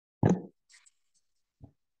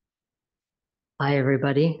Hi,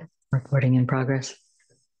 everybody. Recording in progress.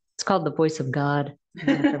 It's called The Voice of God.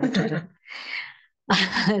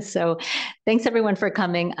 So thanks, everyone, for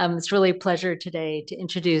coming. It's really a pleasure today to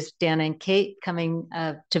introduce Dan and Kate coming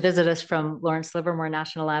to visit us from Lawrence Livermore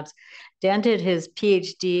National Labs. Dan did his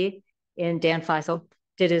PhD Dan Faissol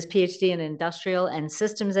did his PhD in industrial and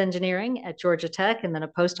systems engineering at Georgia Tech and then a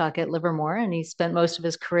postdoc at Livermore. And he spent most of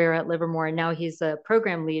his career at Livermore. And now he's a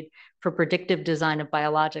program lead for predictive design of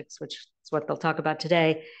biologics, which is what they'll talk about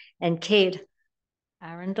today. And Kate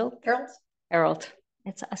Arridlt? Arridlt.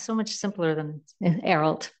 It's so much simpler than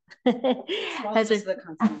Arridlt. Has the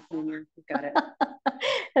consonant you've got it.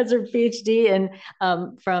 Has her PhD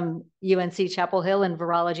from UNC Chapel Hill in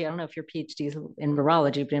virology. I don't know if your PhD is in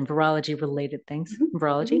virology, but in virology related things.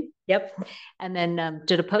 Virology. Yep. And then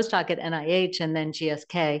did a postdoc at NIH and then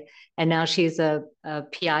GSK. And now she's a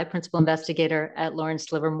PI, principal investigator at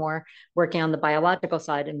Lawrence Livermore, working on the biological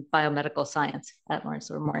side and biomedical science at Lawrence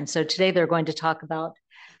Livermore. And so today they're going to talk about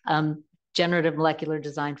generative molecular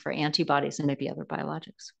design for antibodies and maybe other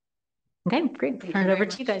biologics. Okay, great. Turn it over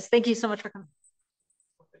to you guys. Thank you so much for coming.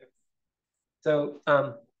 So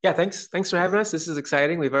yeah, thanks for having us. This is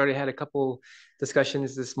exciting. We've already had a couple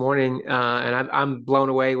discussions this morning, and I'm blown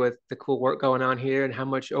away with the cool work going on here and how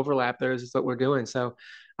much overlap there is with what we're doing. So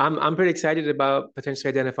I'm pretty excited about potentially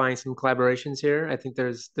identifying some collaborations here. I think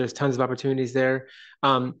there's tons of opportunities there.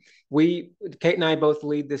 Kate and I both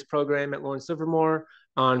lead this program at Lawrence Livermore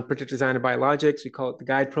on predictive design of biologics. We call it the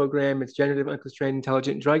GUIDE program. It's Generative Unconstrained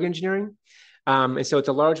Intelligent Drug Engineering. And so it's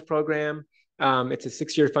a large program. It's a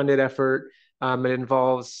 6-year funded effort. It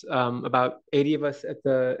involves about 80 of us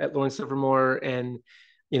at Lawrence Livermore and,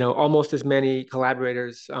 almost as many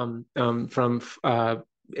collaborators from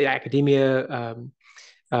academia,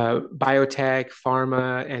 biotech,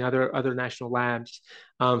 pharma, and other national labs.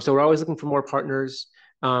 So we're always looking for more partners.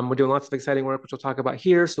 We're doing lots of exciting work, which we'll talk about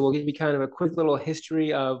here. So we'll give you kind of a quick little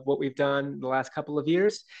history of what we've done the last couple of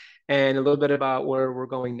years and a little bit about where we're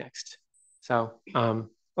going next. So I'll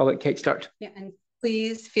let Kate start. Yeah, and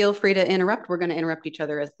please feel free to interrupt. We're going to interrupt each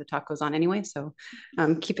other as the talk goes on anyway, so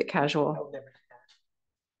keep it casual.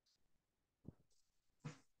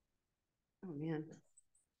 Oh, man.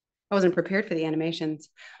 I wasn't prepared for the animations.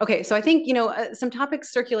 Okay, so I think, some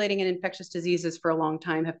topics circulating in infectious diseases for a long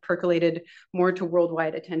time have percolated more to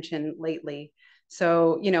worldwide attention lately.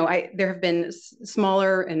 So, there have been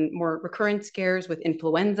smaller and more recurrent scares with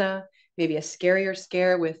influenza, maybe a scarier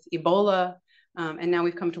scare with Ebola, and now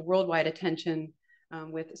we've come to worldwide attention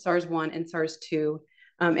with SARS-1 and SARS-2,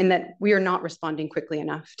 in that we are not responding quickly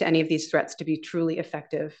enough to any of these threats to be truly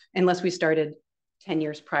effective unless we started 10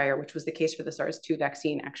 years prior, which was the case for the SARS-2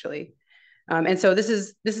 vaccine, actually. And so this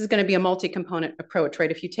is going to be a multi-component approach,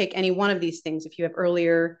 right? If you take any one of these things, if you have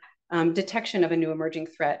earlier detection of a new emerging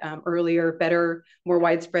threat, earlier, better, more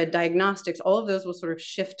widespread diagnostics, all of those will sort of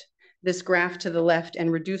shift this graph to the left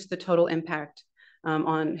and reduce the total impact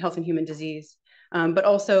on health and human disease. But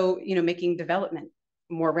also, making development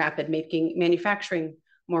more rapid, making manufacturing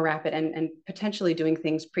more rapid, and potentially doing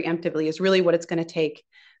things preemptively is really what it's going to take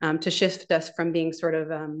to shift us from being sort of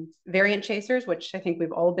variant chasers, which I think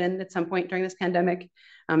we've all been at some point during this pandemic,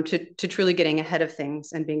 to truly getting ahead of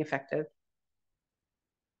things and being effective.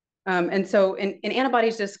 And so in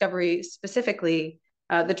antibodies discovery specifically,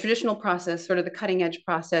 the traditional process, sort of the cutting edge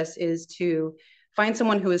process, is to find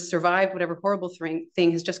someone who has survived whatever horrible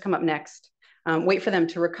thing has just come up next. Wait for them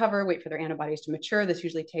to recover, wait for their antibodies to mature. This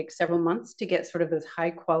usually takes several months to get sort of those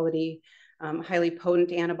high quality, highly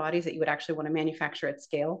potent antibodies that you would actually want to manufacture at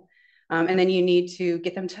scale. And then you need to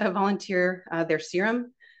get them to volunteer their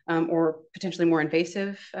serum or potentially more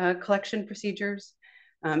invasive collection procedures.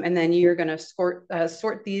 And then you're going to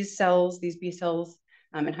sort these cells, these B cells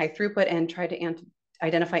in high throughput and try to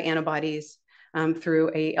identify antibodies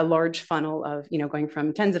through a large funnel of, going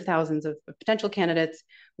from tens of thousands of potential candidates,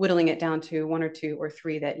 whittling it down to 1 or 2 or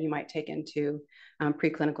 3 that you might take into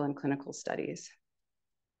preclinical and clinical studies.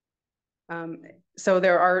 So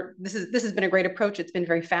this has been a great approach. It's been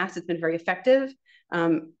very fast. It's been very effective.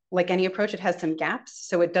 Like any approach, it has some gaps.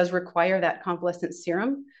 So it does require that convalescent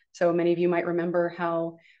serum. So many of you might remember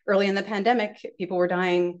how early in the pandemic, people were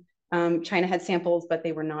dying. China had samples, but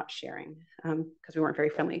they were not sharing because we weren't very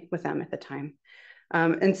friendly with them at the time.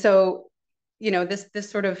 And so, this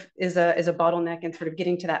sort of is a bottleneck in sort of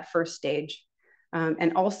getting to that first stage.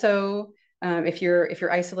 And also, if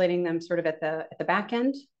you're isolating them sort of at the back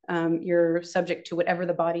end, you're subject to whatever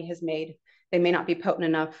the body has made. They may not be potent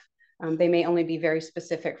enough. They may only be very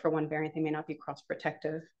specific for one variant. They may not be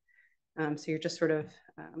cross-protective. So you're just sort of,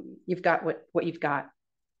 you've got what you've got.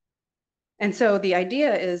 And so the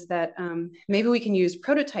idea is that maybe we can use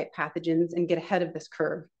prototype pathogens and get ahead of this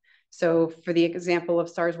curve. So for the example of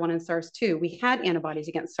SARS-1 and SARS-2, we had antibodies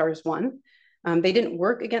against SARS-1. They didn't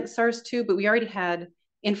work against SARS-2, but we already had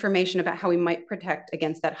information about how we might protect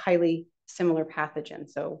against that highly similar pathogen.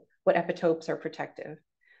 So what epitopes are protective.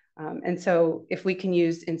 And so if we can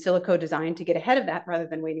use in silico design to get ahead of that rather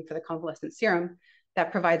than waiting for the convalescent serum,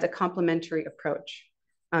 that provides a complementary approach.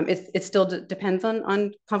 It still depends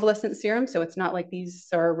on convalescent serum, so it's not like these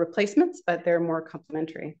are replacements, but they're more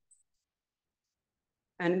complementary.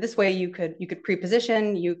 And this way you could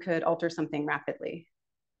pre-position, you could alter something rapidly.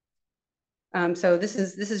 So this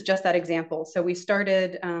is just that example. So we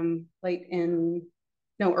started early in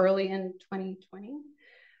 2020.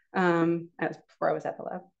 As before I was at the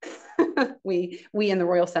lab. we in the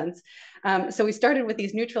royal sense. So we started with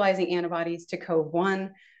these neutralizing antibodies to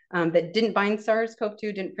CoV-1 that didn't bind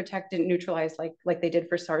SARS-CoV-2, didn't protect, didn't neutralize like they did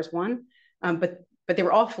for SARS-1, but they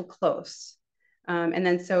were awful close. And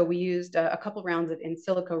then so we used a couple rounds of in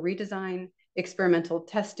silico redesign, experimental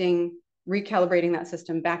testing, recalibrating that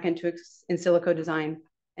system back into in silico design,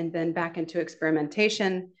 and then back into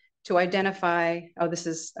experimentation to identify, this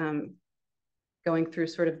is going through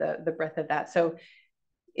sort of the breadth of that. So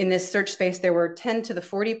in this search space, there were 10 to the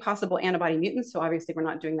 40 possible antibody mutants. So obviously we're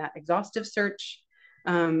not doing that exhaustive search,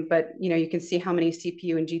 but you can see how many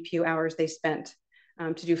CPU and GPU hours they spent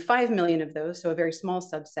to do 5 million of those, so a very small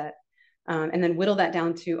subset, and then whittle that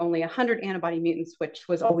down to only 100 antibody mutants, which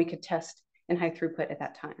was all we could test in high throughput at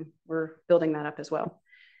that time. We're building that up as well.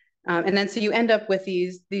 And then so you end up with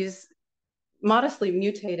these modestly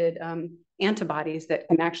mutated antibodies that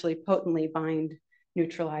can actually potently bind,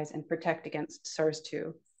 neutralize, and protect against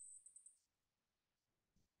SARS-2.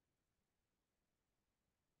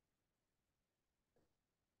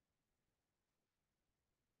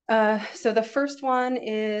 So the first one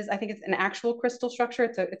is, I think it's an actual crystal structure.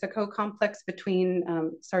 It's a co-complex between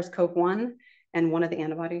SARS-CoV-1 and one of the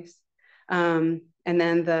antibodies. And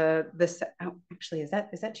then actually, is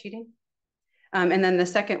that cheating? And then the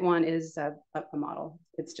second one is a model.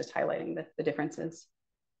 It's just highlighting the differences.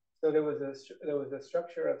 So there was a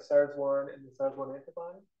structure of SARS-1 and the SARS-1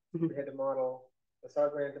 antibody. Mm-hmm. We had to model the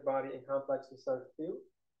SARS-1 antibody in complex with SARS-2.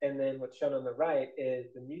 And then what's shown on the right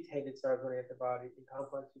is the mutated SARS-1 antibody in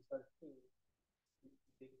complex with SARS-2,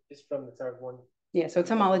 just from the SARS-1. Yeah, so it's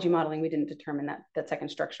homology modeling. We didn't determine that second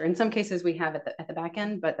structure. In some cases, we have at the back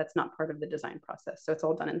end, but that's not part of the design process. So it's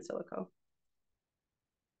all done in silico.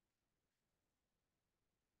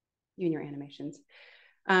 You and your animations.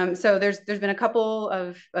 So there's been a couple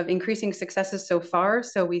of increasing successes so far.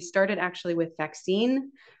 So we started actually with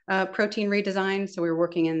vaccine protein redesign. So we were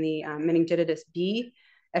working in the meningitis B,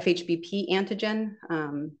 FHBP antigen.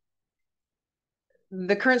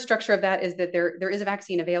 The current structure of that is that there is a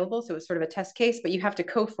vaccine available. So it's sort of a test case, but you have to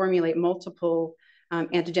co-formulate multiple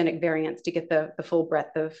antigenic variants to get the full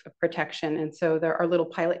breadth of protection. And so our little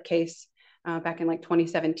pilot case back in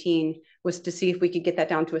 2017 was to see if we could get that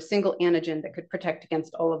down to a single antigen that could protect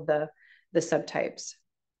against all of the subtypes.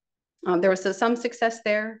 There was some success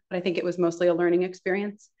there, but I think it was mostly a learning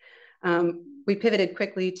experience. We pivoted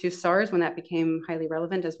quickly to SARS when that became highly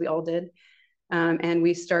relevant, as we all did. And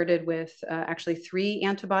we started with actually 3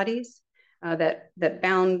 antibodies that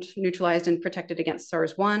bound, neutralized, and protected against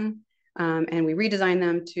SARS-1. And we redesigned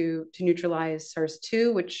them to neutralize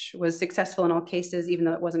SARS-2, which was successful in all cases, even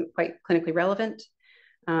though it wasn't quite clinically relevant.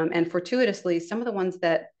 And fortuitously, some of the ones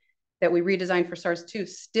that we redesigned for SARS-2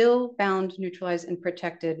 still bound, neutralized, and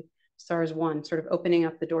protected SARS-1, sort of opening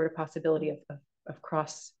up the door to possibility of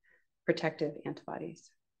cross-protective antibodies.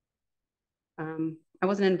 I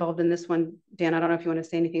wasn't involved in this one, Dan. I don't know if you want to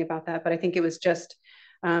say anything about that, but I think it was just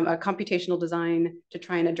a computational design to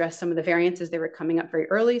try and address some of the variances. They were coming up very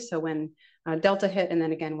early. So when Delta hit, and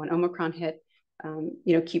then again, when Omicron hit,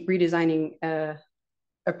 keep redesigning a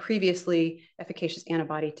previously efficacious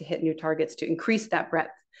antibody to hit new targets to increase that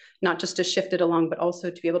breadth, not just to shift it along, but also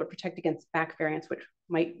to be able to protect against back variants, which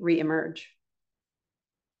might reemerge.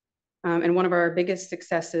 And one of our biggest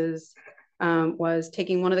successes was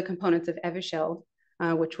taking one of the components of Evusheld,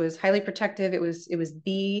 which was highly protective. It was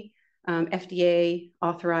the FDA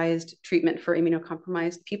authorized treatment for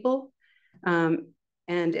immunocompromised people. And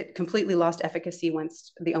it completely lost efficacy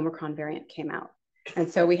once the Omicron variant came out.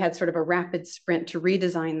 And so we had sort of a rapid sprint to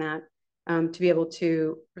redesign that to be able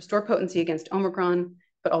to restore potency against Omicron,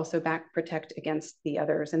 but also back protect against the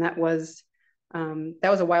others. And that was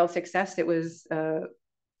a wild success. It was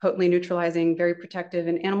potently neutralizing, very protective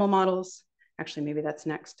in animal models. Actually, maybe that's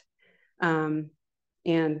next. And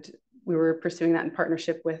we were pursuing that in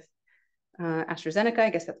partnership with AstraZeneca. I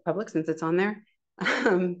guess that's public since it's on there.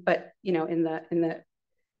 But in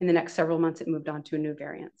the next several months, it moved on to a new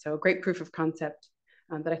variant. So a great proof of concept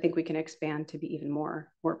that I think we can expand to be even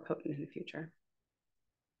more potent in the future.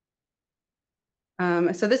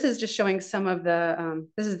 So this is just showing some of the,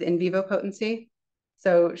 this is the in vivo potency.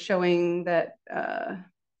 So showing that,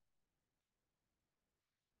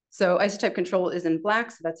 so isotype control is in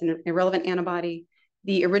black, so that's an irrelevant antibody.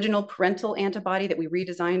 The original parental antibody that we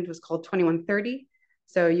redesigned was called 2130.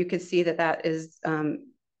 So you could see that that is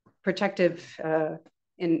protective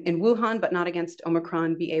in Wuhan, but not against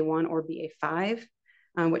Omicron BA1 or BA5,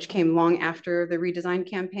 which came long after the redesign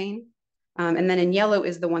campaign. And then in yellow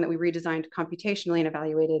is the one that we redesigned computationally and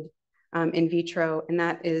evaluated in vitro, and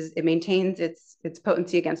that is, it maintains its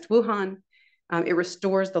potency against Wuhan. It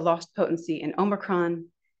restores the lost potency in Omicron,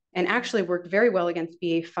 and actually worked very well against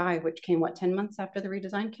BA5, which came, 10 months after the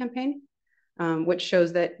redesign campaign, which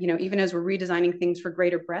shows that, even as we're redesigning things for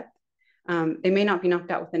greater breadth, they may not be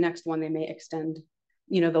knocked out with the next one. They may extend,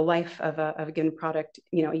 the life of a given product,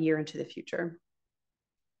 a year into the future.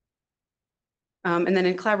 And then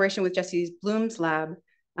in collaboration with Jesse Bloom's lab,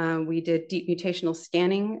 we did deep mutational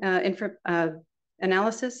scanning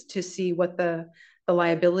analysis to see what the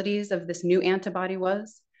liabilities of this new antibody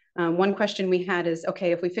was. One question we had is,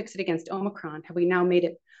 okay, if we fix it against Omicron, have we now made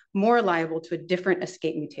it more liable to a different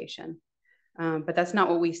escape mutation? But that's not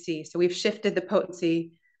what we see. So we've shifted the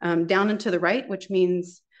potency down and to the right, which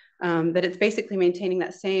means that it's basically maintaining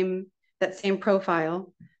that same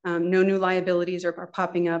profile. No new liabilities are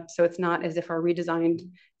popping up. So it's not as if our redesigned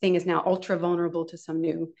thing is now ultra vulnerable to some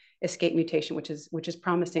new escape mutation, which is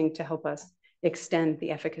promising to help us extend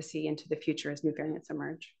the efficacy into the future as new variants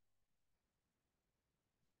emerge.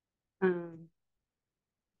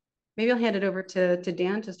 Maybe I'll hand it over to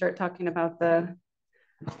Dan to start talking about the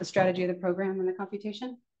strategy of the program and the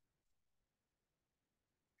computation.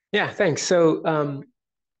 Yeah, thanks. So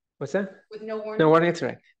what's that? With no warning. No warning, that's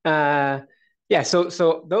right. Yeah,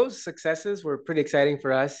 so those successes were pretty exciting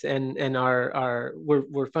for us, and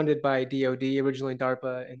we're funded by DoD, originally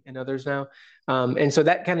DARPA, and others now, and so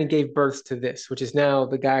that kind of gave birth to this, which is now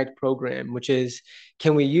the GUIDE program, which is,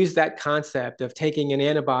 can we use that concept of taking an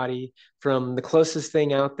antibody from the closest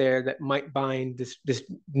thing out there that might bind this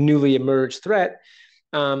newly emerged threat,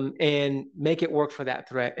 and make it work for that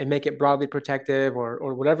threat and make it broadly protective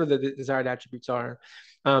or whatever the desired attributes are.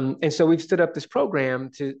 And so we've stood up this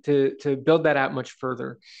program to build that out much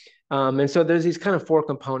further. And so there's these kind of four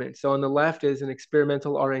components. So on the left is an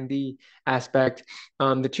experimental R&D aspect.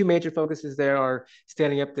 The two major focuses there are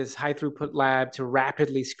standing up this high throughput lab to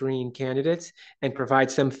rapidly screen candidates and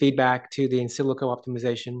provide some feedback to the in silico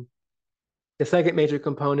optimization. The second major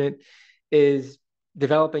component is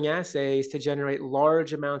developing assays to generate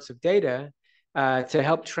large amounts of data to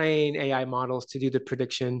help train AI models to do the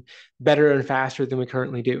prediction better and faster than we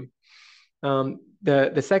currently do.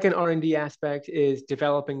 The second R&D aspect is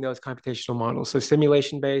developing those computational models. So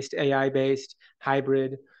simulation-based, AI-based,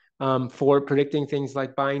 hybrid, for predicting things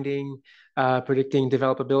like binding, predicting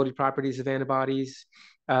developability properties of antibodies,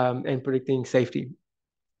 and predicting safety.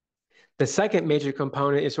 The second major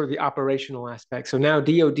component is sort of the operational aspect. So now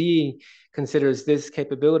DoD considers this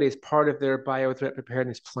capability as part of their biothreat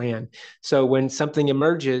preparedness plan. So when something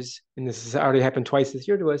emerges, and this has already happened twice this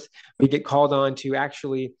year to us, we get called on to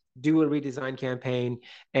actually do a redesign campaign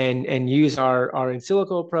and use our in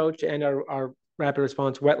silico approach and our rapid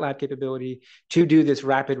response wet lab capability to do this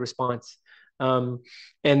rapid response. And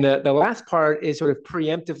the last part is sort of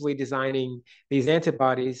preemptively designing these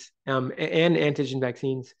antibodies and antigen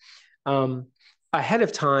vaccines ahead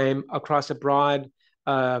of time across a broad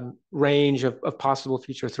range of possible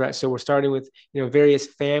future threats. So we're starting with various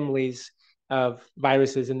families of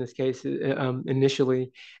viruses in this case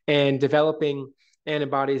initially, and developing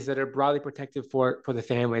antibodies that are broadly protective for the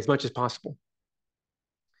family as much as possible.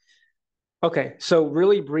 Okay, so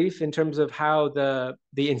really brief in terms of how the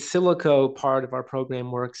in silico part of our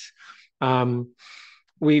program works.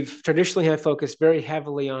 We've traditionally have focused very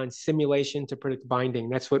heavily on simulation to predict binding.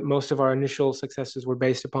 That's what most of our initial successes were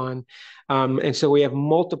based upon. And so we have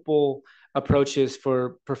multiple approaches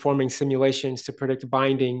for performing simulations to predict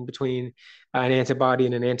binding between an antibody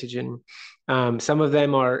and an antigen. Some of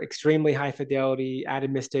them are extremely high fidelity,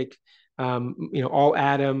 atomistic, all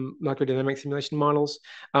atom molecular dynamic simulation models.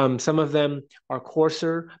 Some of them are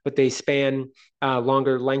coarser, but they span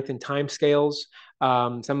longer length and time scales.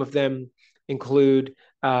 Some of them include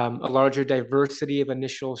a larger diversity of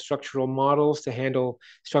initial structural models to handle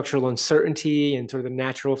structural uncertainty and sort of the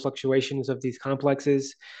natural fluctuations of these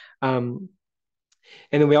complexes. And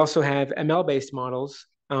then we also have ML-based models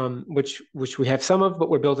which we have some of, but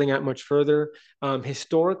we're building out much further.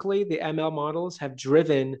 Historically, the ML models have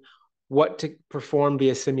driven what to perform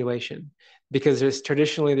via simulation, because there's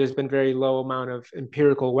been very low amount of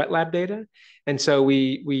empirical wet lab data, and so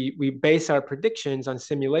we base our predictions on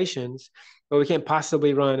simulations, but we can't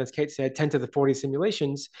possibly run, as Kate said, 10 to the 40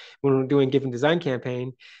 simulations when we're doing a given design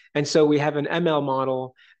campaign. And so we have an ML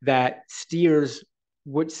model that steers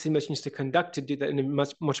which simulations to conduct to do that in a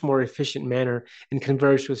much more efficient manner and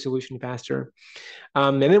converge to a solution faster.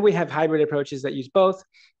 And then we have hybrid approaches that use both,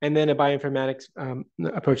 and then a bioinformatics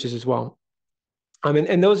approaches as well.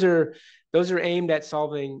 And those are aimed at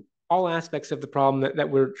solving all aspects of the problem that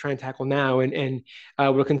we're trying to tackle now. And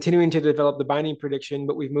we're continuing to develop the binding prediction,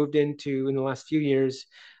 but we've moved into, in the last few years,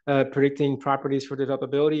 predicting properties for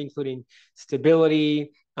developability, including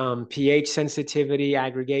stability, pH sensitivity,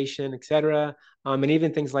 aggregation, et cetera, and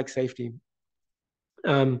even things like safety.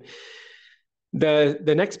 The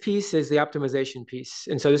next piece is the optimization piece.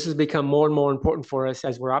 And so this has become more and more important for us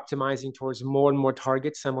as we're optimizing towards more and more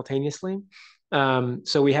targets simultaneously.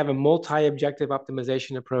 So we have a multi-objective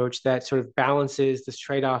optimization approach that sort of balances this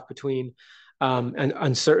trade-off between an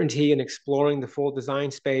uncertainty and exploring the full design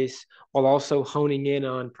space while also honing in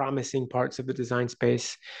on promising parts of the design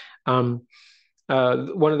space. One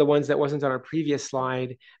of the ones that wasn't on our previous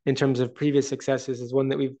slide in terms of previous successes is one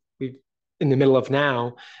that we've in the middle of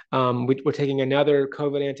now. We're taking another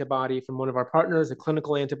COVID antibody from one of our partners, a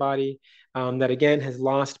clinical antibody that again has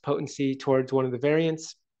lost potency towards one of the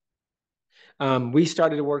variants. We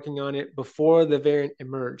started working on it before the variant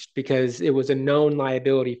emerged because it was a known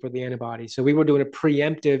liability for the antibody. So we were doing a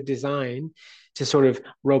preemptive design to sort of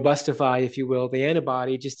robustify, if you will, the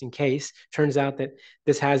antibody just in case. Turns out that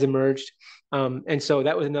this has emerged. And so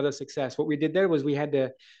that was another success. What we did there was we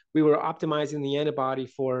were optimizing the antibody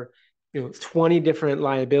for 20 different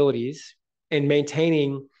liabilities and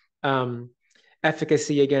maintaining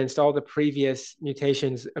efficacy against all the previous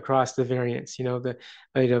mutations across the variants,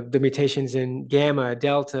 the mutations in gamma,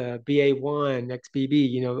 delta, BA1,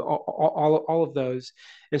 XBB, all of those.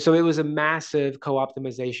 And so it was a massive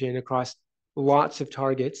co-optimization across lots of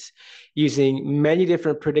targets using many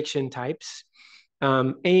different prediction types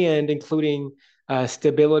and including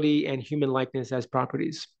stability and human likeness as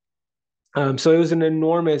properties. So it was an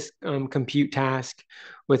enormous compute task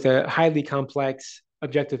with a highly complex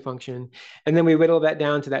objective function. And then we whittle that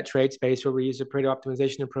down to that trade space where we use a Pareto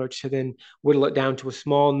optimization approach to then whittle it down to a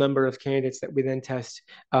small number of candidates that we then test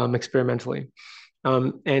experimentally.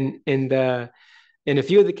 And in a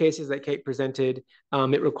few of the cases that Kate presented,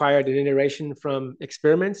 it required an iteration from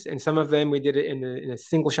experiments, and some of them we did it in a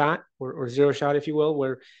single shot or zero shot, if you will,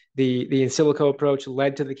 where the in silico approach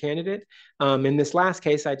led to the candidate. In this last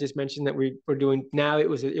case, I just mentioned that we were doing now. It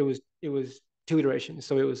was 2 iterations,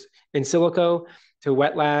 so it was in silico to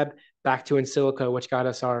wet lab back to in silico, which got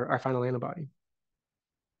us our final antibody.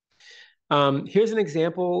 Here's an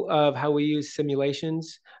example of how we use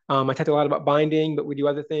simulations. I talked a lot about binding, but we do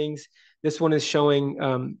other things. This one is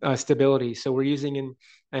showing stability. So we're using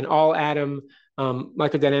an all-atom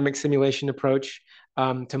microdynamic simulation approach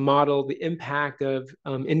to model the impact of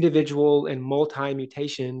individual and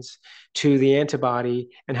multi-mutations to the antibody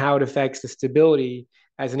and how it affects the stability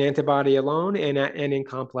as an antibody alone and in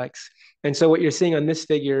complex. And so what you're seeing on this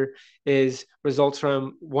figure is results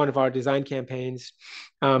from one of our design campaigns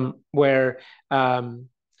where, this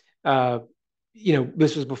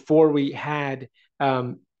was before we had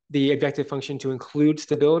the objective function to include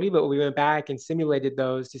stability, but we went back and simulated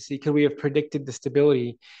those to see, could we have predicted the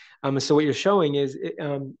stability? So what you're showing is,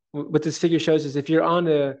 what this figure shows is if you're on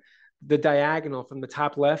the diagonal from the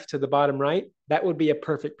top left to the bottom right, that would be a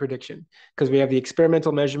perfect prediction because we have the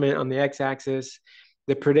experimental measurement on the x-axis,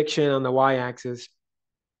 the prediction on the y-axis.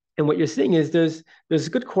 And what you're seeing is there's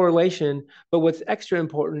good correlation, but what's extra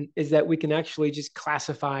important is that we can actually just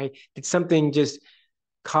classify, did something just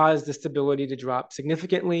cause the stability to drop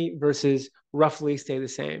significantly versus roughly stay the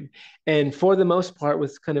same. And for the most part,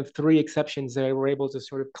 with kind of 3 exceptions there, we're able to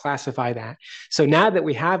sort of classify that. So now that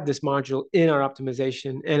we have this module in our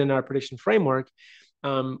optimization and in our prediction framework,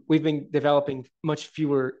 we've been developing much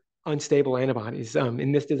fewer unstable antibodies.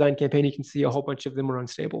 In this design campaign, you can see a whole bunch of them are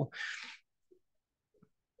unstable.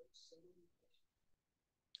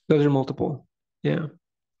 Those are multiple, yeah.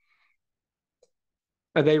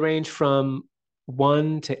 They range from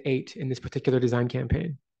 1 to 8 in this particular design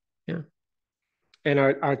campaign. Yeah. And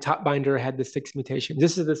our top binder had the 6 mutations.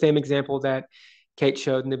 This is the same example that Kate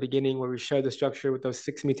showed in the beginning where we showed the structure with those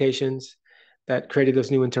 6 mutations that created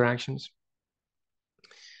those new interactions.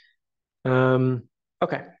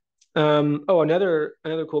 Okay. Another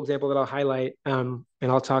cool example that I'll highlight, and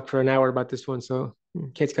I'll talk for an hour about this one, so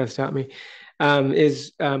Kate's got to stop me.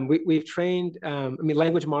 We've trained. I mean,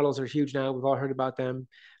 language models are huge now. We've all heard about them.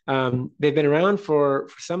 They've been around for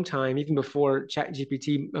some time, even before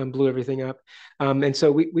ChatGPT blew everything up. And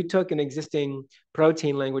so we took an existing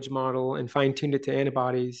protein language model and fine-tuned it to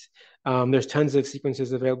antibodies. There's tons of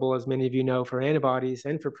sequences available, as many of you know, for antibodies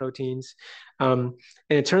and for proteins. And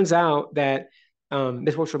it turns out that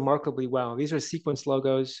this works remarkably well. These are sequence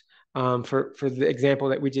logos for the example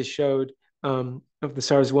that we just showed of the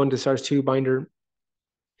SARS-1 to SARS-2 binder,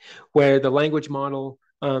 where the language model,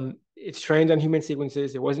 it's trained on human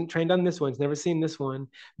sequences. It wasn't trained on this one. It's never seen this one,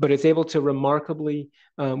 but it's able to remarkably,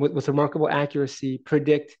 with remarkable accuracy,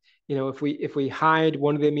 predict, if we hide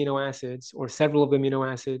one of the amino acids or several of the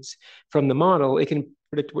amino acids from the model, it can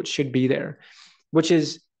predict what should be there, which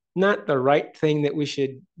is not the right thing that we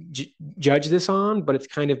should judge this on, but it's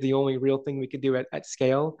kind of the only real thing we could do at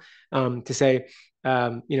scale, to say,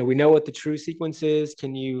 we know what the true sequence is.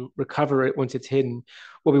 Can you recover it once it's hidden?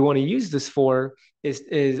 What we want to use this for is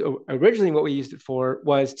originally what we used it for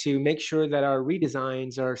was to make sure that our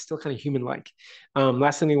redesigns are still kind of human-like.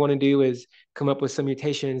 Last thing we want to do is come up with some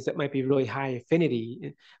mutations that might be really high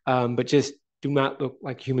affinity, but just do not look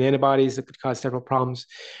like human antibodies that could cause several problems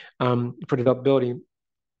for developability.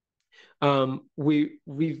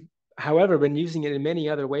 We've, however, been using it in many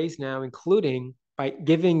other ways now, including by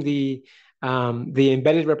giving the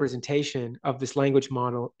embedded representation of this language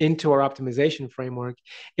model into our optimization framework.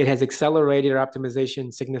 It has accelerated our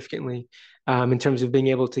optimization significantly in terms of being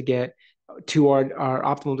able to get to our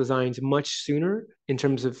optimal designs much sooner in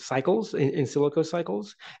terms of cycles, in silico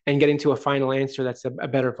cycles, and getting to a final answer that's a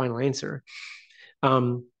better final answer.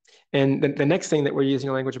 And the next thing that we're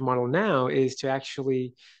using a language model now is to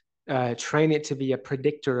actually train it to be a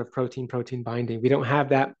predictor of protein-protein binding. We don't have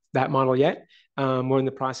that model yet. We're in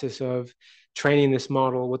the process of training this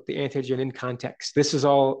model with the antigen in context. This is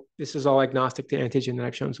all agnostic to antigen that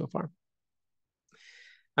I've shown so far.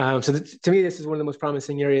 To me, this is one of the most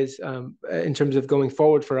promising areas in terms of going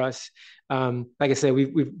forward for us. Like I said,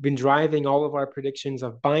 we've been driving all of our predictions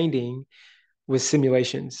of binding with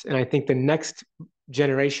simulations, and I think the next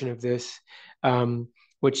generation of this,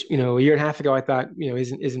 which a year and a half ago I thought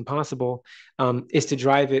isn't possible, is to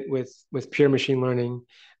drive it with pure machine learning.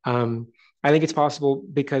 I think it's possible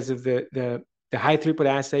because of the high throughput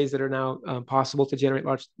assays that are now possible to generate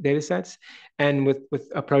large data sets, and with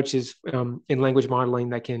approaches in language modeling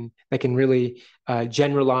that can really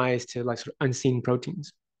generalize to like sort of unseen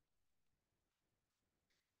proteins.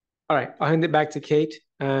 All right, I'll hand it back to Kate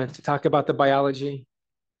to talk about the biology.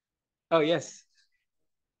 Oh, yes.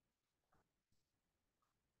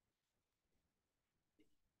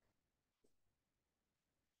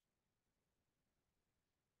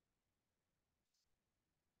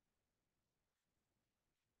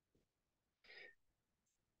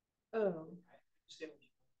 Oh.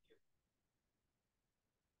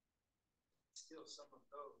 Still some of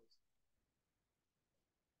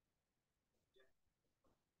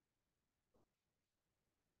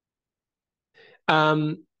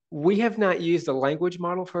those. We have not used a language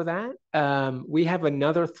model for that. We have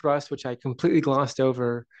another thrust, which I completely glossed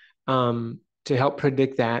over, to help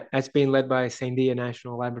predict that. That's being led by Sandia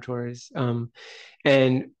National Laboratories.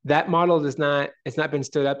 And that model it's not been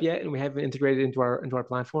stood up yet, and we haven't integrated into our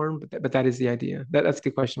platform, but that is the idea. That's a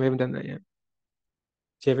good question. We haven't done that yet.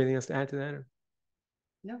 Do you have anything else to add to that? Or?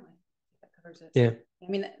 No, I think that covers it. Yeah.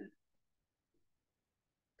 I mean,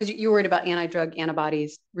 because you're worried about anti-drug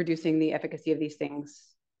antibodies reducing the efficacy of these things.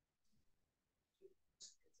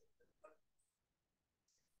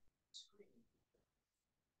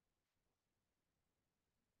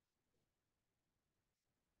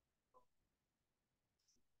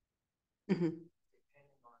 Mm-hmm.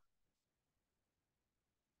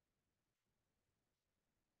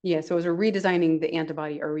 Yeah, so as we're redesigning the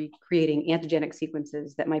antibody, are we creating antigenic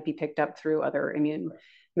sequences that might be picked up through other immune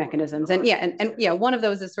mechanisms? And yeah, and yeah, one of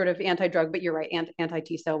those is sort of anti-drug, but you're right,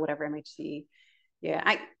 anti-T cell, whatever MHC. Yeah,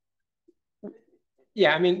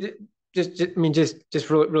 I mean, just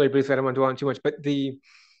really briefly, I don't want to dwell on too much, but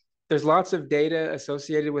there's lots of data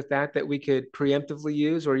associated with that we could preemptively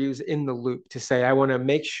use or use in the loop to say, I want to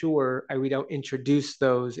make sure we don't introduce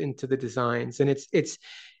those into the designs. And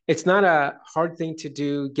it's not a hard thing to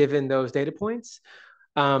do given those data points.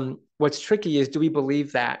 What's tricky is, do we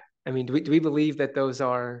believe that? I mean, do we believe that those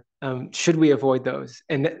are, should we avoid those?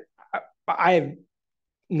 And I have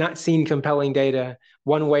not seen compelling data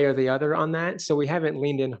one way or the other on that. So we haven't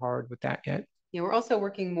leaned in hard with that yet. Yeah, we're also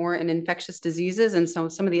working more in infectious diseases. And so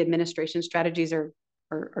some of the administration strategies are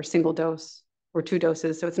single dose. or 2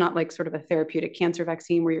 doses. So it's not like sort of a therapeutic cancer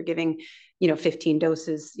vaccine where you're giving, 15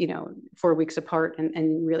 doses, 4 weeks apart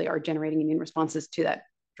and really are generating immune responses to that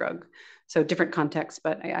drug. So different context,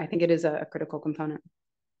 but I think it is a critical component.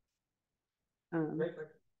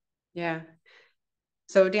 Yeah.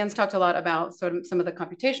 So Dan's talked a lot about sort of some of the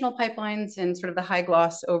computational pipelines and sort of the high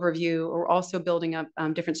gloss overview. We're also building up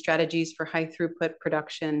different strategies for high throughput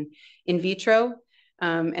production in vitro.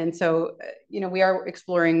 And so, we are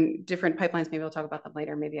exploring different pipelines. Maybe I'll talk about them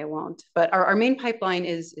later. Maybe I won't. But our main pipeline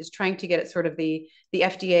is trying to get at sort of the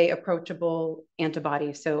FDA approachable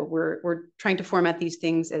antibody. So we're trying to format these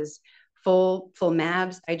things as full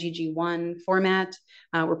MABs, IgG1 format.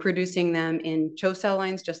 We're producing them in CHO cell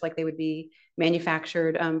lines, just like they would be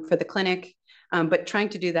manufactured for the clinic, but trying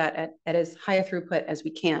to do that at as high a throughput as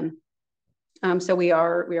we can. So we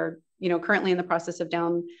are currently in the process of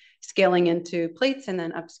downscaling into plates and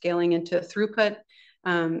then upscaling into throughput.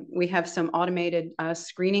 We have some automated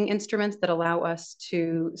screening instruments that allow us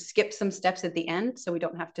to skip some steps at the end, so we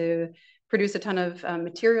don't have to produce a ton of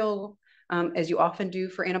material as you often do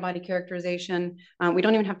for antibody characterization. We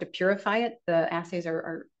don't even have to purify it. The assays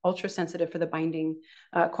are ultra sensitive for the binding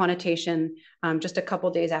quantitation just a couple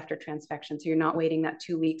days after transfection. So you're not waiting that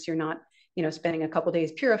 2 weeks. You're not spending a couple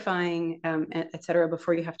days purifying, et cetera,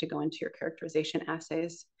 before you have to go into your characterization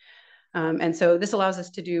assays. And so this allows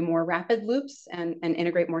us to do more rapid loops and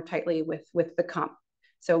integrate more tightly with the comp.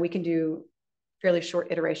 So we can do fairly short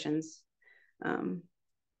iterations.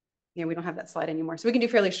 We don't have that slide anymore. So we can do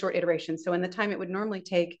fairly short iterations. So in the time it would normally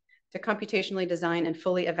take to computationally design and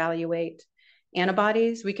fully evaluate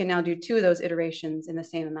antibodies, we can now do 2 of those iterations in the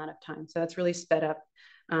same amount of time. So that's really sped up,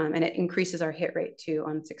 and it increases our hit rate too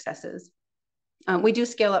on successes. We do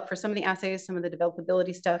scale up for some of the assays. Some of the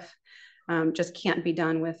developability stuff just can't be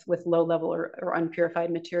done with low level or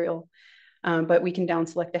unpurified material. But we can down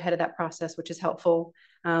select ahead of that process, which is helpful.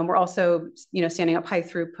 We're also, standing up high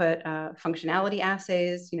throughput functionality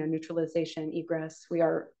assays, neutralization, egress. We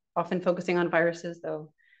are often focusing on viruses,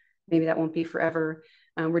 though maybe that won't be forever.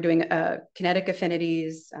 We're doing kinetic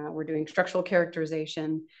affinities. We're doing structural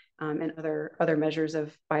characterization and other measures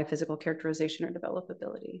of biophysical characterization or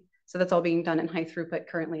developability. So that's all being done in high throughput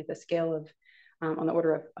currently at the scale of on the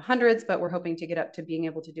order of hundreds, but we're hoping to get up to being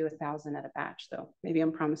able to do 1,000 at a batch. So maybe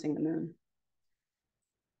I'm promising the moon.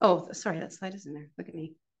 Oh, sorry, that slide isn't there. Look at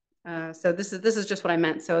me. So this is just what I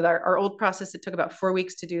meant. So our old process, it took about 4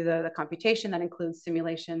 weeks to do the computation. That includes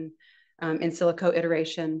simulation, in silico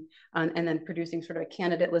iteration, and then producing sort of a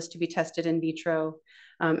candidate list to be tested in vitro.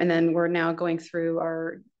 And then we're now going through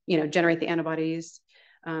our, generate the antibodies,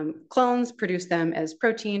 clones, produce them as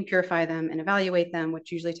protein, purify them, and evaluate them,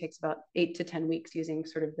 which usually takes about 8 to 10 weeks using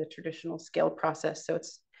sort of the traditional scale process. So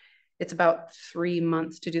it's about 3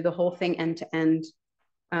 months to do the whole thing end to end.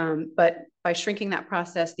 But by shrinking that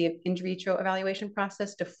process, the in vitro evaluation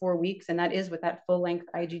process to 4 weeks, and that is with that full-length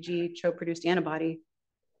IgG CHO-produced antibody,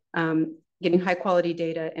 getting high-quality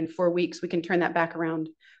data in 4 weeks, we can turn that back around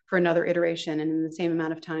for another iteration, and in the same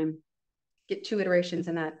amount of time, get 2 iterations,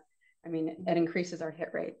 and that, it increases our hit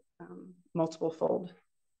rate multiple fold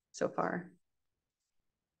so far.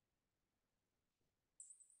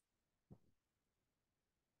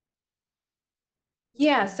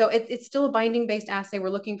 Yeah, so it's still a binding-based assay. We're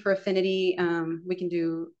looking for affinity. We can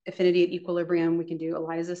do affinity at equilibrium. We can do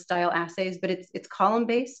ELISA-style assays, but it's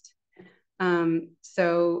column-based.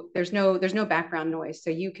 So there's no background noise. So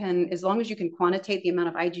you can, as long as you can quantitate the amount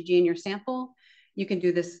of IgG in your sample, you can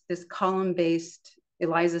do this column-based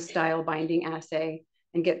ELISA-style binding assay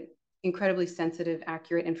and get incredibly sensitive,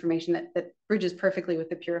 accurate information that bridges perfectly with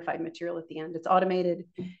the purified material at the end. It's automated.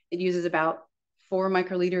 It uses about 4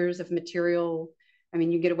 microliters of material.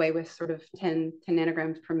 You get away with sort of 10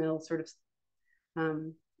 nanograms per mil sort of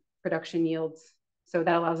production yields. So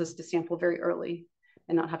that allows us to sample very early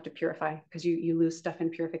and not have to purify because you lose stuff in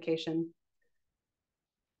purification.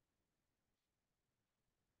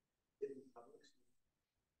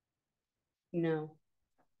 No,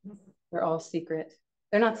 they're all secret.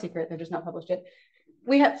 They're not secret. They're just not published yet.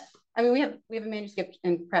 We have a manuscript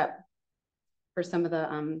in prep for some of the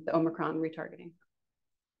Omicron retargeting.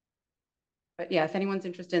 But yeah, if anyone's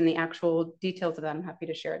interested in the actual details of that, I'm happy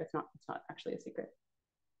to share it. It's not actually a secret.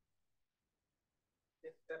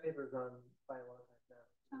 That paper's on Biologics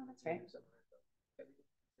now. Oh, that's right.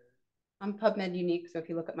 I'm PubMed unique, so if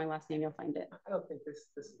you look at my last name, you'll find it. I don't think this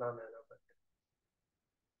is on there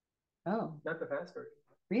though. Oh. Not the fast version.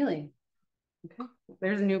 Really? Okay.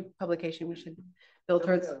 There's a new publication we should build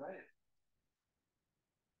towards.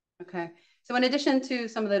 Okay. So in addition to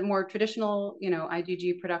some of the more traditional,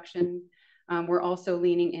 IgG production, we're also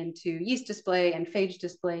leaning into yeast display and phage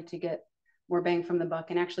display to get more bang from the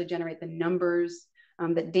buck and actually generate the numbers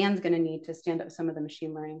that Dan's going to need to stand up some of the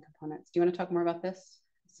machine learning components. Do you want to talk more about this?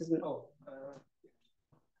 This isn't.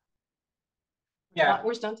 Yeah.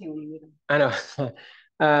 Where's Dante when you need him? I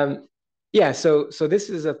know. Yeah. So this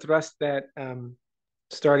is a thrust that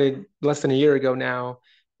started less than a year ago now,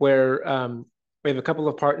 where we have a couple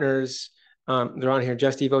of partners. They're on here: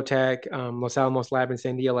 Just Evotech, Los Alamos Lab, and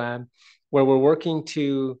Sandia Lab, where we're working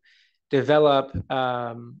to develop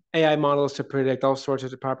AI models to predict all sorts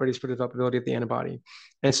of the properties for developability of the antibody.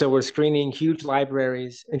 And so we're screening huge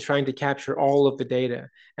libraries and trying to capture all of the data,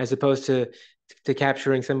 as opposed to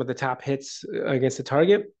capturing some of the top hits against the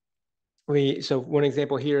target. So one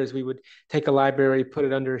example here is we would take a library, put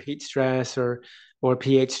it under heat stress or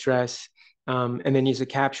pH stress, and then use a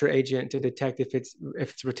capture agent to detect if it's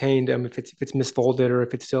retained, if it's misfolded, or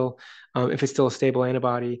if it's still a stable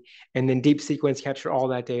antibody, and then deep sequence capture all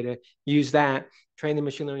that data. Use that, train the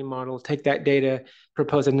machine learning model, take that data,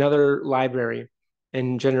 propose another library,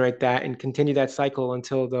 and generate that, and continue that cycle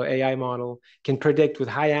until the AI model can predict with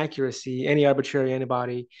high accuracy any arbitrary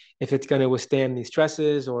antibody if it's going to withstand these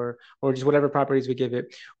stresses or just whatever properties we give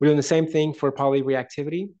it. We're doing the same thing for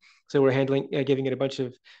polyreactivity. So we're giving it a bunch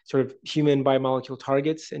of sort of human biomolecule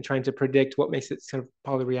targets and trying to predict what makes it sort of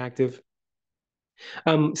polyreactive.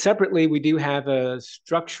 Separately, we do have a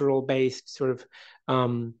structural based sort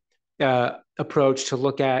of approach to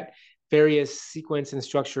look at various sequence and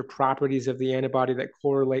structure properties of the antibody that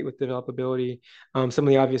correlate with developability. Some of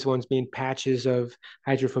the obvious ones being patches of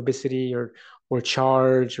hydrophobicity or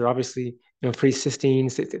charge, or obviously free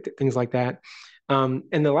cysteines, things like that.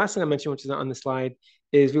 And the last thing I mentioned, which is not on the slide,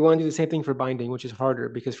 is we want to do the same thing for binding, which is harder,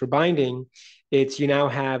 because for binding, you now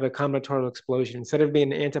have a combinatorial explosion. Instead of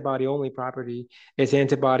being an antibody only property, it's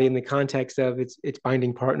antibody in the context of its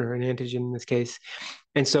binding partner, an antigen in this case.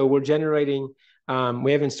 And so we're generating.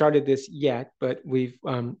 We haven't started this yet, but we're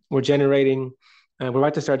generating. We're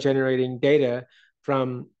about to start generating data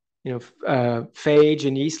from phage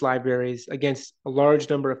and yeast libraries against a large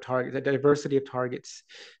number of targets, a diversity of targets.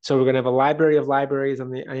 So we're going to have a library of libraries on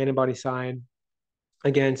the antibody side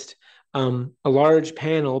against a large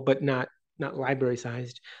panel, but not library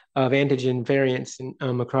sized, of antigen variants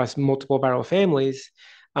across multiple viral families,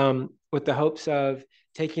 with the hopes of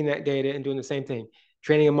taking that data and doing the same thing,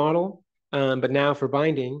 training a model, but now for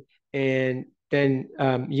binding, and then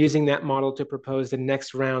using that model to propose the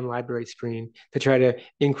next round library screen to try to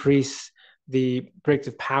increase the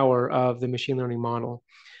predictive power of the machine learning model.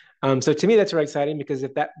 So to me, that's very exciting, because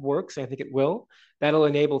if that works, I think it will, that'll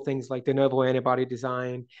enable things like de novo antibody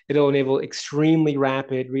design. It'll enable extremely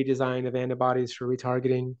rapid redesign of antibodies for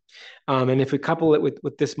retargeting. And if we couple it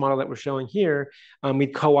with this model that we're showing here,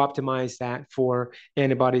 we'd co-optimize that for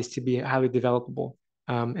antibodies to be highly developable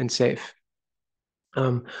and safe.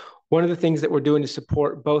 One of the things that we're doing to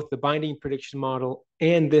support both the binding prediction model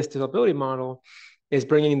and this developability model is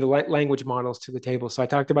bringing the language models to the table. So I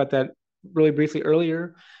talked about that really briefly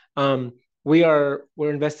earlier. We're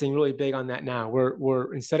investing really big on that now.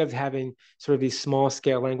 We're instead of having sort of these small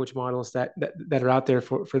scale language models that are out there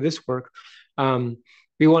for this work,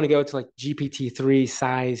 we want to go to like GPT-3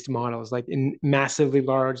 sized models, like in massively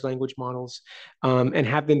large language models, and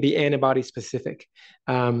have them be antibody specific,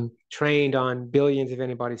 trained on billions of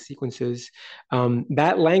antibody sequences.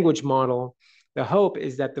 That language model, the hope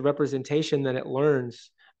is that the representation that it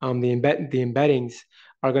learns, the embeddings,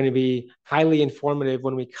 are going to be highly informative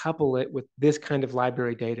when we couple it with this kind of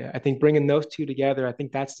library data. I think bringing those two together, I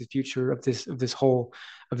think that's the future of this whole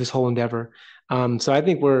endeavor. So I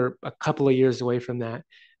think we're a couple of years away from that.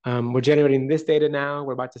 We're generating this data now.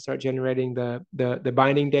 We're about to start generating the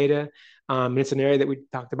binding data. It's an area that we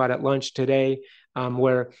talked about at lunch today,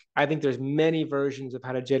 where I think there's many versions of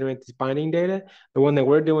how to generate this binding data. The one that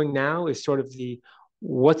we're doing now is sort of the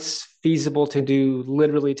what's feasible to do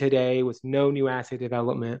literally today with no new assay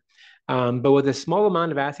development. But with a small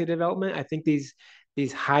amount of assay development, I think these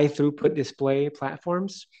high throughput display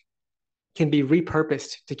platforms can be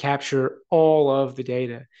repurposed to capture all of the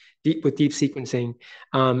data with deep sequencing.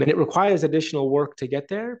 And it requires additional work to get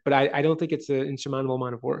there, but I don't think it's an insurmountable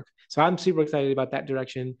amount of work. So I'm super excited about that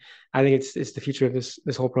direction. I think it's the future of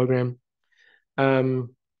this whole program.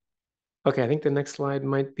 Okay, I think the next slide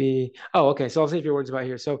might be, okay, so I'll say a few words about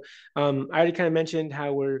here. So I already kind of mentioned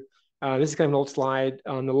how this is kind of an old slide.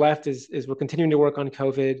 On the left is we're continuing to work on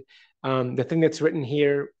COVID. The thing that's written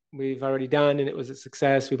here, we've already done, and it was a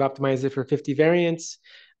success. We've optimized it for 50 variants.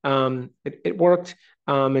 It worked,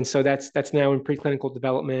 and so that's now in preclinical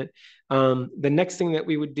development. The next thing that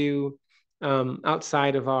we would do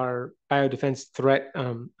outside of our biodefense threat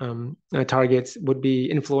targets would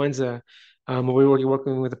be influenza. We're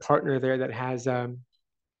working with a partner there that has a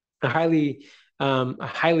highly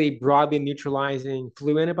broadly neutralizing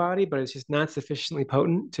flu antibody, but it's just not sufficiently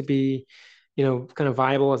potent to be, kind of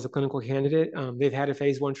viable as a clinical candidate. They've had a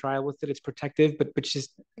phase 1 trial with it. It's protective, but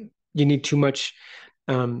just you need too much.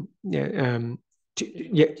 You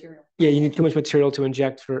need too much material to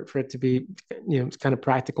inject for it to be, it's kind of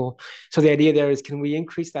practical. So the idea there is, can we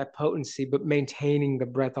increase that potency but maintaining the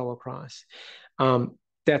breadth all across?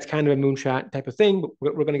 That's kind of a moonshot type of thing,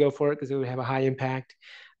 but we're going to go for it because it would have a high impact.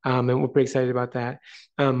 And we're pretty excited about that.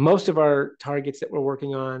 Most of our targets that we're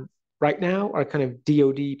working on right now are kind of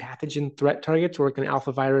DoD pathogen threat targets. We're working on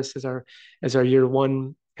alpha virus as our year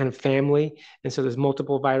 1 kind of family. And so there's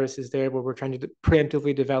multiple viruses there where we're trying to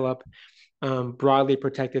preemptively develop broadly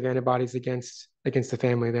protective antibodies against the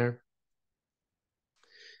family there.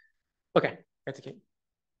 Okay, that's okay.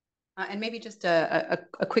 And maybe just a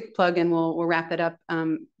quick plug, and we'll wrap it up.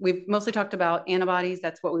 We've mostly talked about antibodies.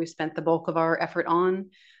 That's what we've spent the bulk of our effort on.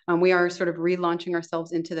 We are sort of relaunching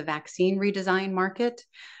ourselves into the vaccine redesign market.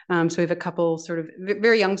 So we have a couple sort of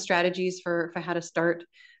very young strategies for how to start.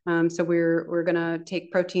 So we're going to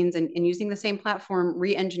take proteins and using the same platform,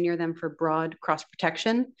 re-engineer them for broad cross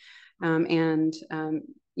protection, and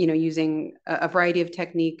using a variety of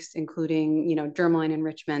techniques, including germline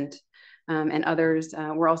enrichment. And others.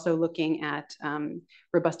 We're also looking at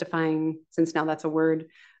robustifying, since now that's a word,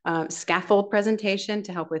 scaffold presentation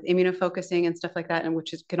to help with immunofocusing and stuff like that, and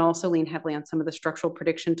which can also lean heavily on some of the structural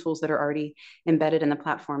prediction tools that are already embedded in the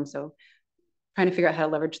platform. So trying to figure out how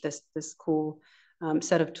to leverage this cool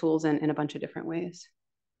set of tools in a bunch of different ways.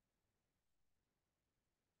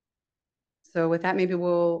 So with that, maybe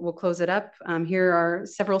we'll close it up. Here are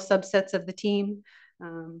several subsets of the team.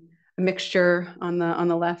 A mixture on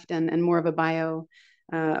the left and more of a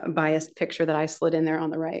biased picture that I slid in there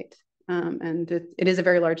on the right. And it is a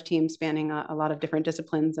very large team spanning a lot of different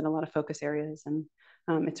disciplines and a lot of focus areas. And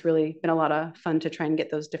it's really been a lot of fun to try and get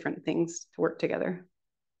those different things to work together.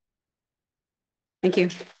 Thank you.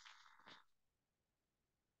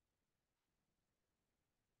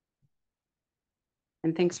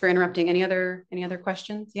 And thanks for interrupting. Any other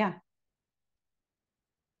questions? Yeah.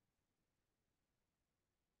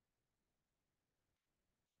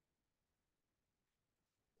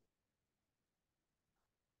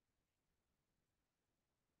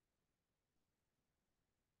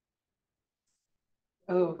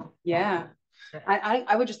 Oh, yeah.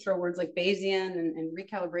 I would just throw words like Bayesian and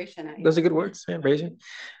recalibration at you. Those are good words, yeah, Bayesian.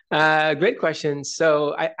 Great question.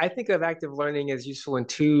 So I think of active learning as useful in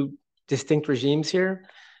 2 distinct regimes here.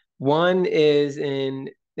 One is in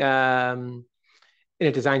a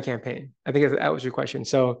design campaign. I think that was your question.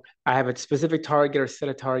 So I have a specific target or set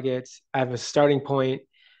of targets. I have a starting point.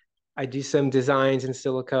 I do some designs in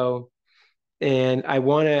silico, and I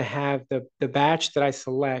want to have the batch that I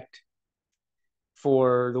select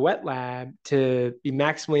for the wet lab to be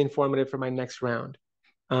maximally informative for my next round.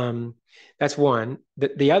 That's one.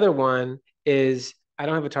 The other one is I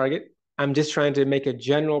don't have a target. I'm just trying to make a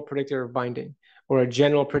general predictor of binding or a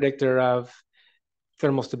general predictor of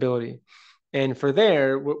thermal stability. And for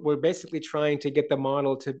there, we're basically trying to get the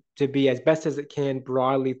model to be as best as it can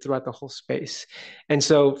broadly throughout the whole space. And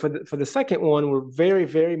so for the second one, we're very,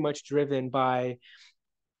 very much driven by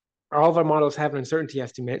all of our models have an uncertainty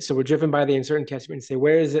estimate. So we're driven by the uncertainty estimate and say,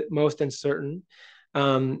 where is it most uncertain?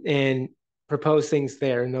 And propose things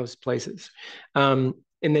there in those places. In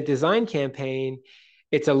the design campaign,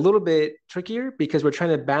 it's a little bit trickier because we're trying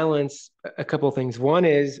to balance a couple of things. One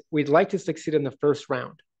is we'd like to succeed in the first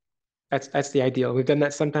round. That's the ideal. We've done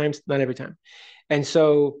that sometimes, not every time. And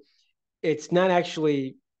so it's not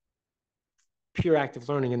actually pure active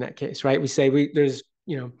learning in that case, right? We say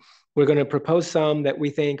we're going to propose some that we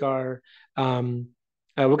think are, we're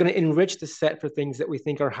going to enrich the set for things that we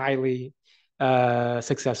think are highly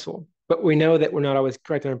successful. But we know that we're not always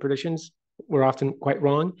correct in our predictions. We're often quite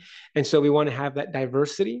wrong. And so we want to have that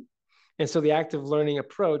diversity. And so the active learning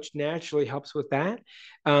approach naturally helps with that.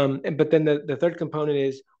 But then the third component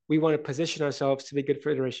is we want to position ourselves to be good for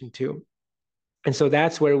iteration 2. And so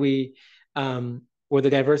that's where where the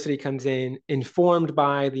diversity comes in, informed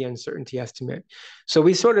by the uncertainty estimate. So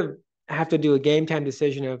we sort of have to do a game time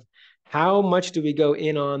decision of how much do we go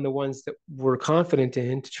in on the ones that we're confident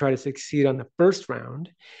in to try to succeed on the first round,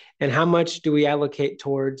 and how much do we allocate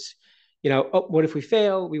towards, what if we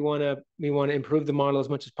fail? We want to improve the model as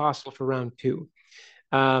much as possible for round 2.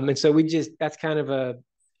 And so that's kind of a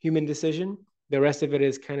human decision. The rest of it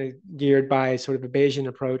is kind of geared by sort of a Bayesian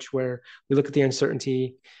approach where we look at the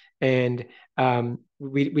uncertainty and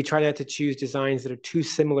we try not to choose designs that are too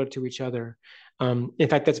similar to each other. In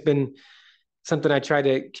fact, that's been something I try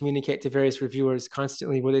to communicate to various reviewers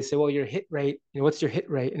constantly, where they say, well, your hit rate, what's your hit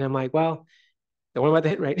rate? And I'm like, well, don't worry about the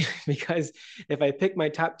hit rate, because if I pick my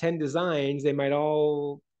top 10 designs, they might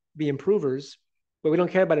all be improvers, but we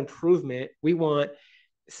don't care about improvement. We want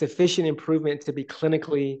sufficient improvement to be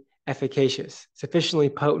clinically efficacious, sufficiently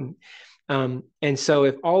potent. And so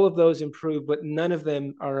if all of those improve, but none of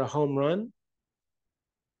them are a home run,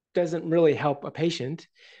 doesn't really help a patient,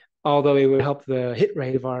 although it would help the hit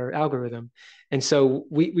rate of our algorithm. And so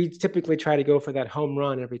we typically try to go for that home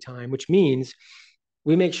run every time, which means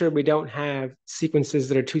we make sure we don't have sequences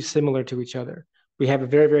that are too similar to each other. We have a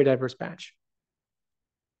very, very diverse batch.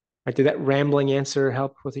 Right, did that rambling answer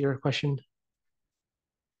help with your question?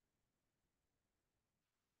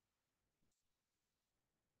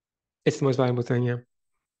 It's the most valuable thing, yeah.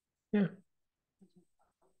 Yeah.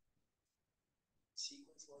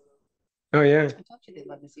 Oh, yeah. I told you they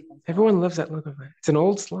love the sequence. Everyone loves that logo. It's an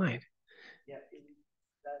old slide. Yeah,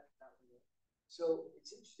 so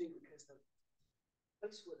it's interesting because the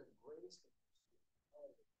place where the greatest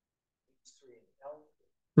is 3 and L,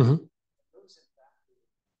 those are factors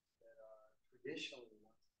that are traditionally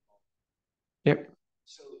called. Yep.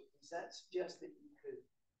 So does that suggest that you could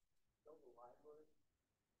build a library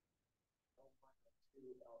L1,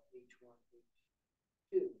 L2, H1,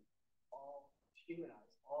 H2, all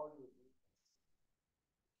humanize all your diversify?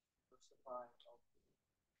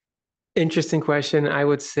 Interesting question. I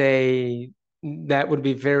would say that would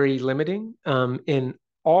be very limiting. In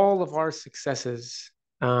all of our successes,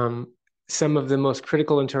 some of the most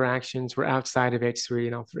critical interactions were outside of H3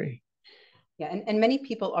 and L3. Yeah, and many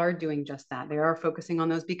people are doing just that. They are focusing on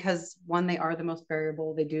those because, one, they are the most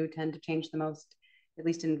variable. They do tend to change the most, at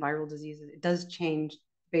least in viral diseases. It does change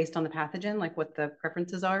based on the pathogen, like what the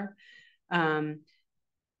preferences are.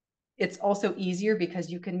 It's also easier because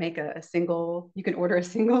you can make you can order a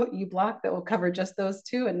single e-block that will cover just those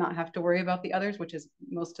two and not have to worry about the others, which is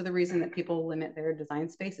most of the reason that people limit their design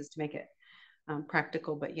space, is to make it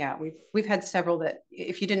practical. But yeah, we've had several that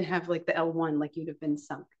if you didn't have like the L1, like you'd have been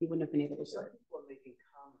sunk. You wouldn't have been able to start.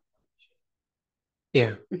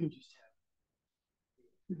 Yeah.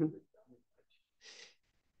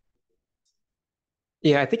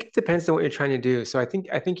 Yeah, I think it depends on what you're trying to do. So I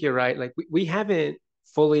think you're right. Like we haven't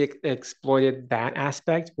fully exploited that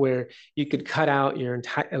aspect where you could cut out your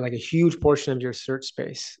entire, like a huge portion of your search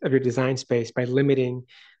space, of your design space, by limiting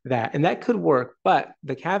that. And that could work. But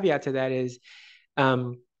the caveat to that is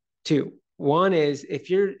two. One is if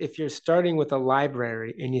you're starting with a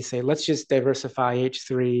library and you say, let's just diversify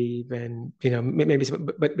H3 and maybe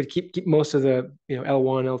but keep most of the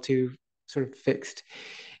L1, L2 sort of fixed,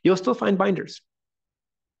 you'll still find binders.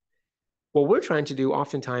 What we're trying to do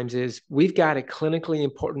oftentimes is we've got a clinically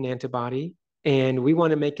important antibody and we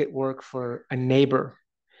want to make it work for a neighbor.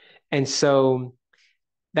 And so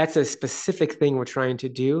that's a specific thing we're trying to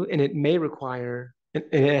do. And it may require,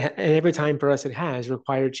 and every time for us it has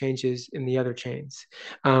required changes in the other chains.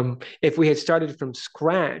 If we had started from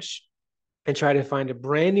scratch and tried to find a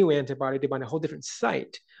brand new antibody to bind a whole different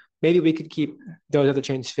site, maybe we could keep those other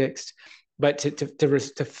chains fixed. But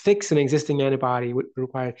to fix an existing antibody would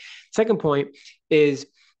require. Second point is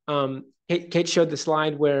Kate showed the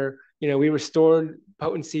slide where we restored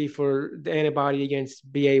potency for the antibody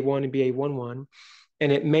against BA1 and BA11,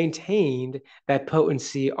 and it maintained that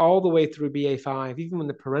potency all the way through BA5, even when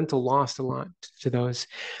the parental lost a lot to those.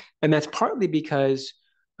 And that's partly because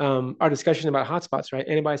our discussion about hotspots, right?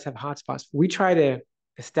 Antibodies have hotspots. We try to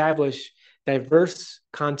establish diverse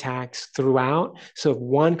contacts throughout. So if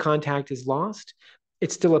one contact is lost,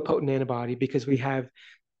 it's still a potent antibody because we have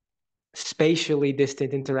spatially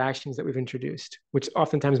distant interactions that we've introduced, which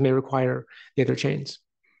oftentimes may require the other chains.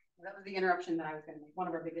 That was the interruption that I was going to make. One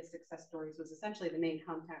of our biggest success stories was essentially the main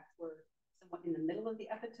contacts were somewhat in the middle of the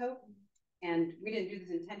epitope. And we didn't do this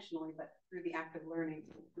intentionally, but through the act of learning,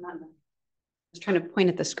 I was trying to point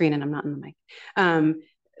at the screen and I'm not in the mic.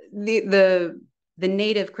 The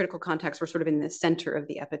native critical contacts were sort of in the center of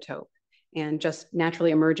the epitope, and just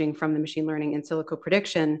naturally emerging from the machine learning in silico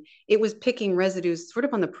prediction, it was picking residues sort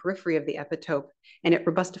of on the periphery of the epitope, and it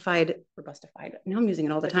robustified. Now I'm using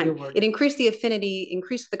it all the time. It increased the affinity,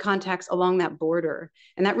 increased the contacts along that border,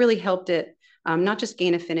 and that really helped it not just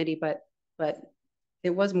gain affinity, but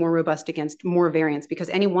it was more robust against more variants, because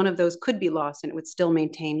any one of those could be lost and it would still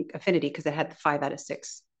maintain affinity because it had the 5 out of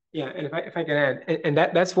 6. Yeah, and if I can add, and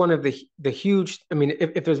that's one of the huge. I mean,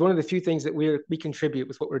 if there's one of the few things that we contribute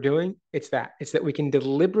with what we're doing, it's that we can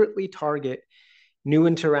deliberately target new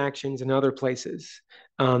interactions in other places,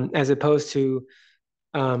 as opposed to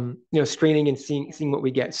screening and seeing what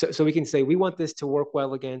we get. So we can say we want this to work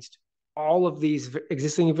well against all of these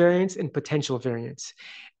existing variants and potential variants.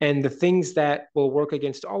 And the things that will work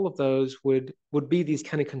against all of those would be these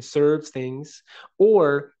kind of conserved things,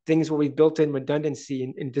 or things where we've built in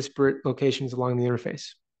redundancy in disparate locations along the interface.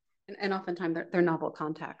 And oftentimes they're novel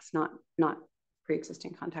contacts, not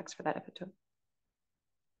pre-existing contacts for that epitope.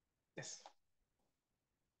 Yes.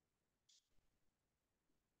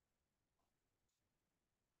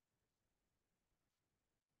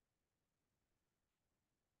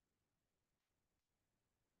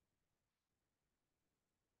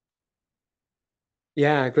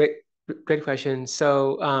 Yeah, great question.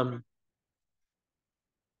 So I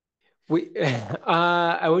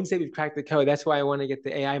wouldn't say we've cracked the code. That's why I want to get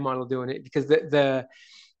the AI model doing it, because the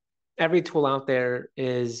every tool out there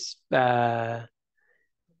is broken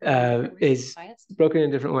in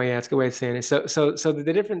a different way. Yeah, that's a good way of saying it. So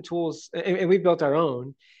the different tools, and we built our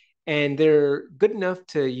own, and they're good enough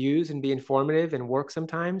to use and be informative and work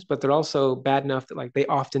sometimes, but they're also bad enough that like they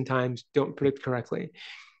oftentimes don't predict correctly.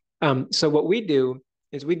 So what we do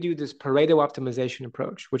is we do this Pareto optimization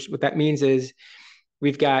approach, which what that means is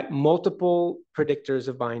we've got multiple predictors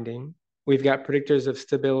of binding, we've got predictors of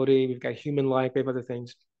stability, we've got human-like, we have other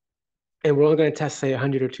things, and we're only going to test, say,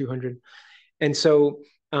 100 or 200. And so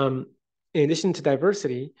in addition to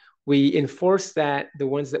diversity, we enforce that the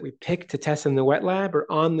ones that we pick to test in the wet lab are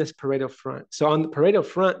on this Pareto front. So on the Pareto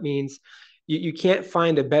front means you can't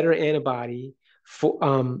find a better antibody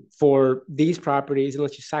for these properties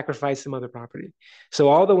unless you sacrifice some other property. So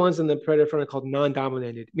all the ones on the Pareto front are called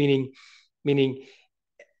non-dominated, meaning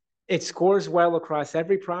it scores well across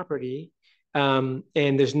every property, and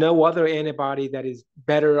there's no other antibody that is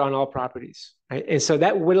better on all properties, right? And so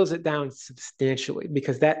that whittles it down substantially,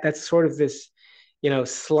 because that's sort of this,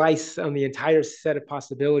 slice on the entire set of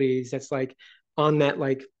possibilities that's like on that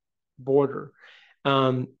like border.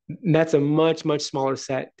 That's a much, much smaller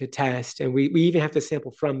set to test, and we even have to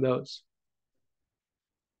sample from those.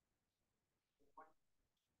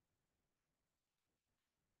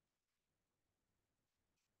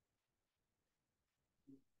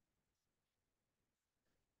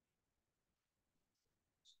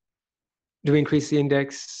 Do we increase the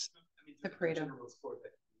index? The Pareto.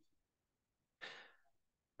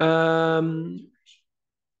 Um,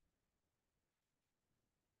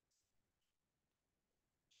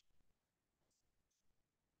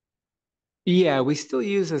 yeah, we still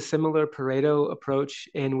use a similar Pareto approach,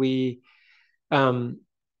 and um,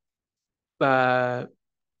 uh,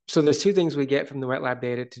 so there's two things we get from the wet lab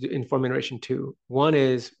data to inform iteration two. One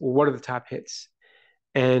is, well, what are the top hits?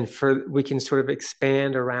 And we can sort of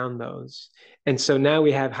expand around those. And so now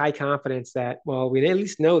we have high confidence that, well, we at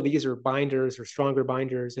least know these are binders or stronger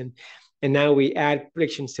binders, and now we add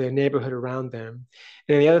predictions to a neighborhood around them.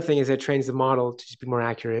 And then the other thing is it trains the model to just be more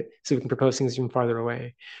accurate, so we can propose things even farther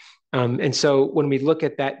away. And so when we look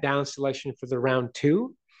at that down selection for the round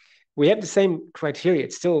two, we have the same criteria.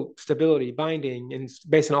 It's still stability, binding, and it's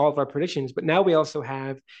based on all of our predictions. But now we also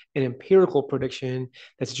have an empirical prediction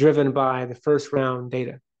that's driven by the first round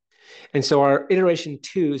data. And so our iteration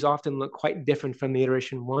twos often look quite different from the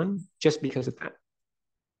iteration one just because of that.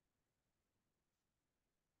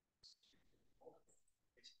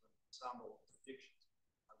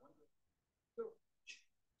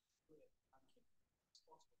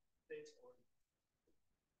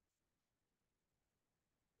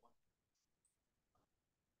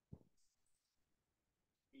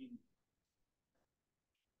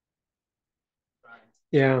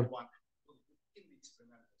 Yeah.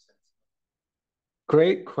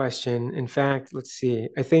 Great question. In fact, let's see.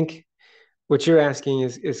 I think what you're asking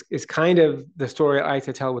is kind of the story I like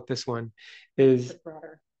to tell with this one is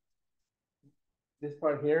this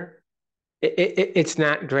part here. It's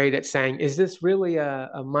not great at saying, is this really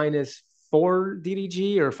a minus 4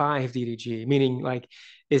 DDG or 5 DDG? Meaning, like,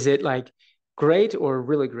 is it like great or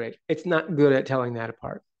really great? It's not good at telling that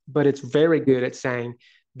apart, but it's very good at saying,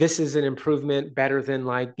 this is an improvement better than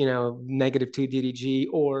like, negative 2 DDG,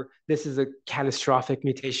 or this is a catastrophic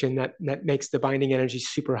mutation that makes the binding energy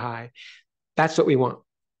super high. That's what we want.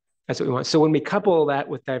 That's what we want. So when we couple that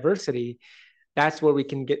with diversity, that's where we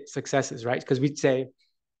can get successes, right? Because we'd say,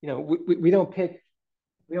 we don't pick,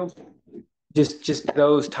 we don't just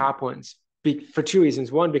those top ones for two reasons.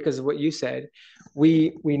 One, because of what you said,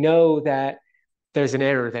 we know that there's an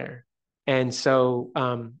error there, and so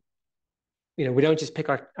we don't just pick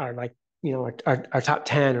our like our top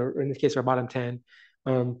 10, or in this case our bottom 10.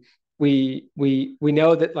 We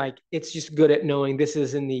know that like it's just good at knowing this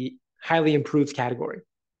is in the highly improved category,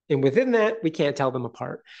 and within that we can't tell them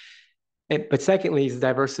apart. But secondly is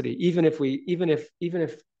diversity. Even if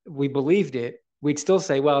we believed it, we'd still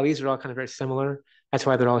say, well, these are all kind of very similar. That's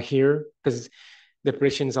why they're all here, because the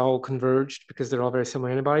predictions all converged because they're all very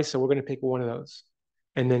similar antibodies. So we're going to pick one of those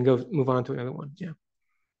and then go move on to another one. Yeah.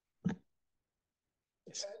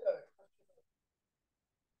 Yes.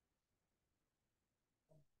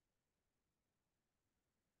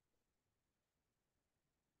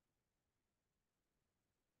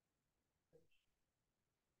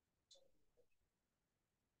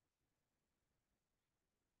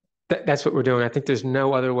 That's what we're doing. I think there's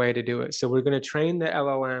no other way to do it. So we're going to train the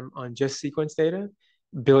LLM on just sequence data,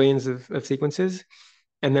 billions of sequences,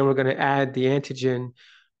 and then we're going to add the antigen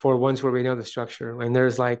for ones where we know the structure. And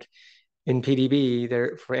there's like in PDB,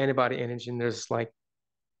 there for antibody antigen, there's like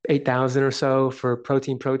 8,000 or so. For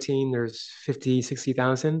protein, there's 50,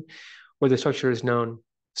 60,000 where the structure is known.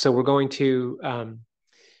 So we're going to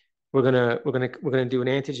we're gonna do an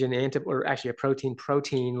antigen or actually a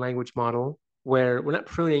protein language model where we're not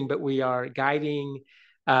pruning, but we are guiding.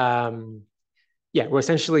 We're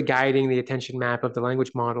essentially guiding the attention map of the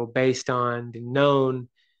language model based on the known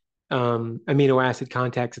amino acid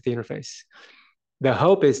contacts at the interface. The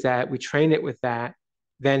hope is that we train it with that,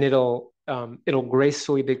 then it'll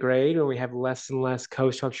gracefully degrade when we have less and less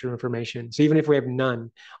co-structure information. So even if we have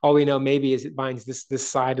none, all we know maybe is it binds this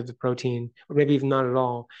side of the protein, or maybe even not at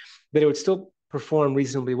all, but it would still perform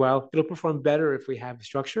reasonably well. It'll perform better if we have a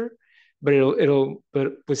structure, but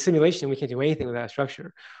with simulation we can't do anything without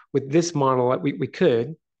structure. With this model, we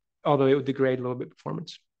could, although it would degrade a little bit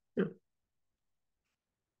performance. Yeah.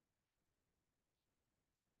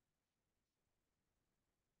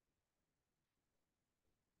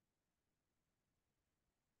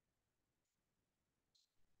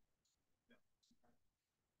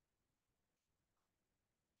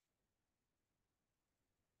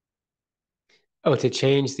 Oh, to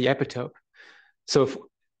change the epitope. So if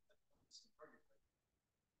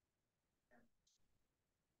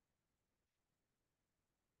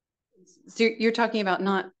So you're talking about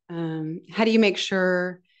not how do you make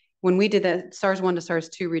sure when we did the SARS-1 to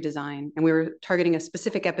SARS-2 redesign and we were targeting a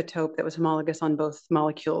specific epitope that was homologous on both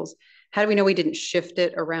molecules, how do we know we didn't shift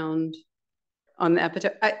it around on the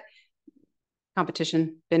epitope?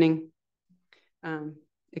 Competition, binning,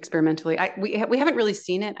 experimentally. We haven't really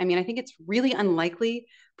seen it. I mean, I think it's really unlikely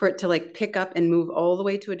for it to like pick up and move all the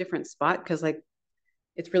way to a different spot because like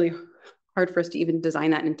it's really hard for us to even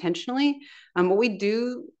design that intentionally.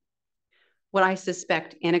 What I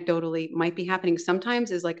suspect anecdotally might be happening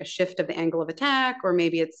sometimes is like a shift of the angle of attack, or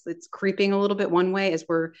maybe it's creeping a little bit one way as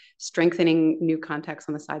we're strengthening new contacts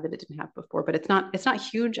on the side that it didn't have before. But it's not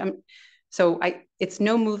huge. It's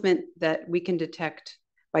no movement that we can detect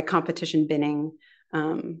by competition binning.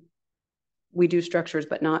 We do structures,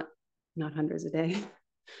 but not hundreds a day.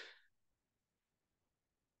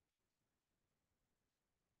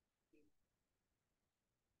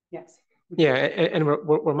 Yes. Yeah, and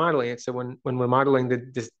we're modeling it. So when we're modeling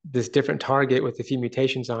this different target with a few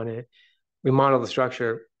mutations on it, we model the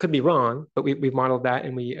structure. Could be wrong, but we've modeled that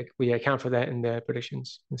and we account for that in the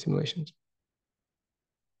predictions and simulations.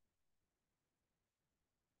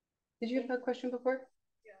 Did you have a question before?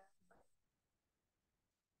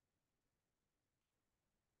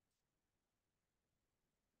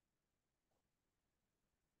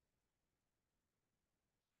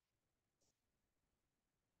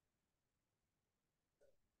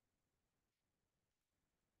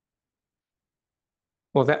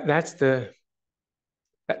 Well, that's the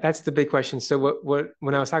big question. So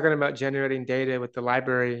when I was talking about generating data with the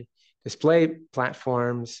library display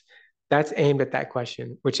platforms, that's aimed at that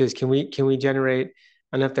question, which is can we generate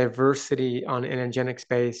enough diversity on antigenic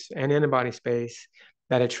space and antibody space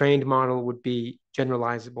that a trained model would be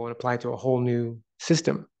generalizable and apply to a whole new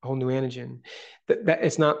system, a whole new antigen. That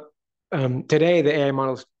it's not today the AI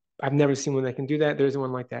models. I've never seen one that can do that. There isn't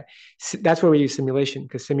one like that. That's where we use simulation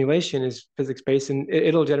because simulation is physics based and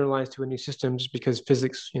it'll generalize to a new systems because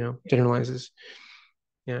physics, generalizes.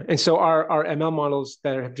 Yeah. And so our ML models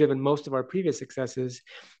that have driven most of our previous successes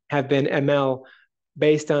have been ML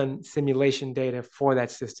based on simulation data for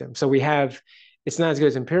that system. So it's not as good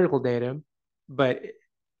as empirical data, but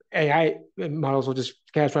AI models will just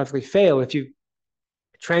catastrophically fail if you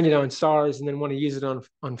train it on SARS and then want to use it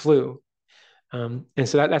on flu. And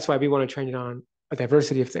so that's why we want to train it on a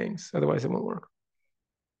diversity of things. Otherwise, it won't work.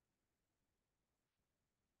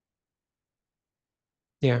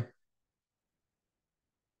 Yeah.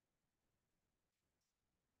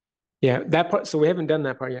 Yeah, that part. So we haven't done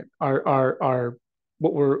that part yet. Our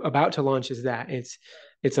what we're about to launch is that it's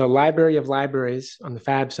a library of libraries on the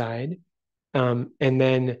Fab side, and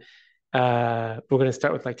then we're going to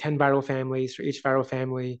start with like 10 viral families for each viral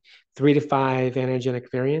family, 3 to 5 antigenic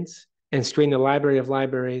variants, and screen the library of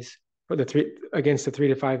libraries the 3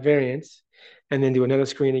 to 5 variants, and then do another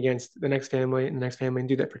screen against the next family and the next family, and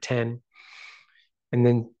do that for 10, and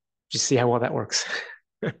then just see how well that works.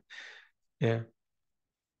 Yeah.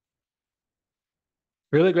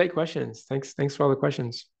 Really great questions. Thanks for all the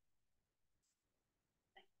questions.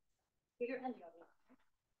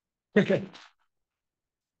 Okay.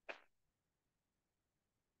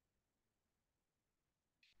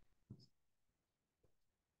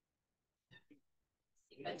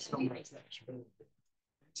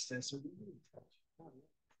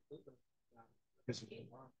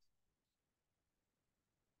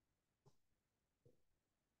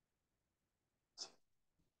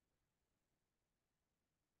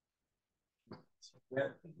 Yeah.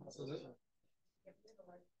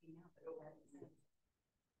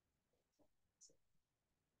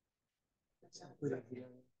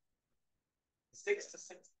 6 to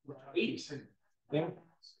 6, 8. Yeah.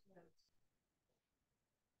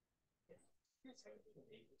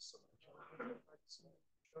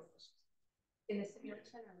 In the simulation,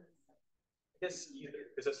 I guess either,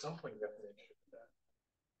 because at some point you have to ensure that.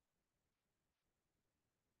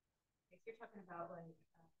 If you're talking about like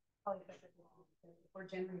polypeptide or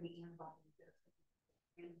generating antibodies.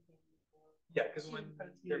 Yeah, because when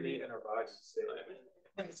they're made in our bodies,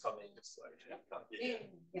 it's called native selection.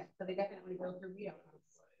 Yeah, so they definitely go through readout.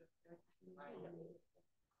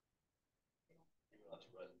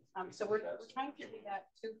 So we're trying to do that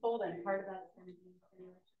twofold, and part of that's going to be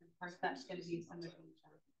simulation, and part of that's going to be some of the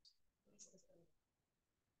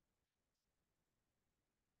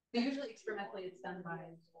usually experimentally it's done by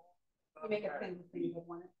you make a pin thing with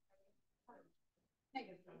one.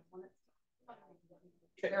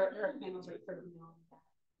 There are panels that sort of know that.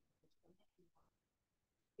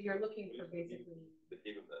 You're looking for basically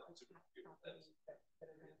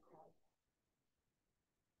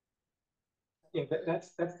Yeah,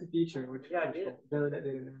 that's the feature, which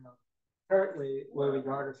currently where we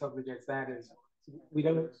guard ourselves against that is we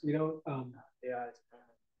don't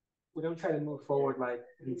try to move forward like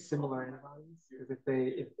these similar antibodies, because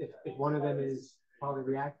if one of them is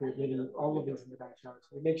polyreactive, maybe all of these in the backyard.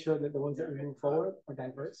 So we make sure that the ones that we move forward are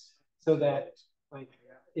diverse, so that like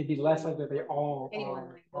it'd be less like that they all anyone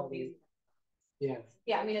are like all these. Yeah.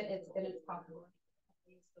 Yeah, I mean it's possible.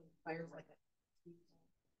 Fires like that.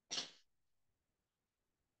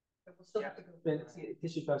 But we'll still have to go.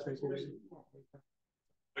 Tissue concentration.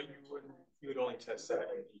 But you would only test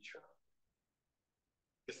that in vitro.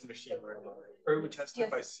 It's the machine learning, or we would test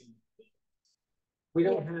it by seeing. We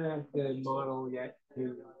don't have the model yet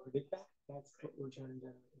to predict that. That's what we're trying to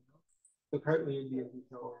do. So currently in the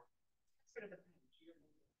vitro.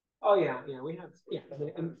 Oh yeah, we have So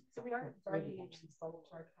we are starting actually slow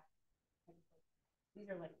chart. These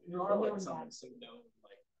are like some known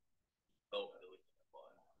like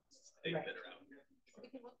they've been around. We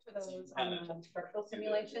can look for those on structural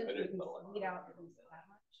simulations. We can weed out at least that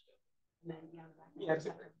much. And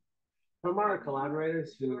then from our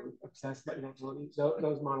collaborators who obsess with inequalities,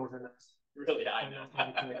 those models are nice. Really, I know.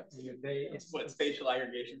 It's what spatial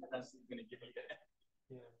aggregation potential is going to give you.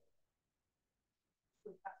 Yeah.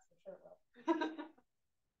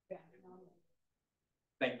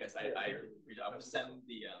 Thank you guys. I will send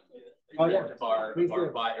the of our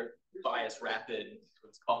bias rapid,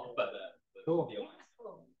 what's called, but cool.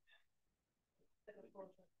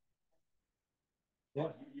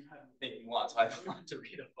 Yeah, you have making lots. So I want to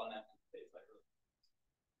read up on that.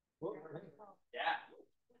 Cool. Yeah.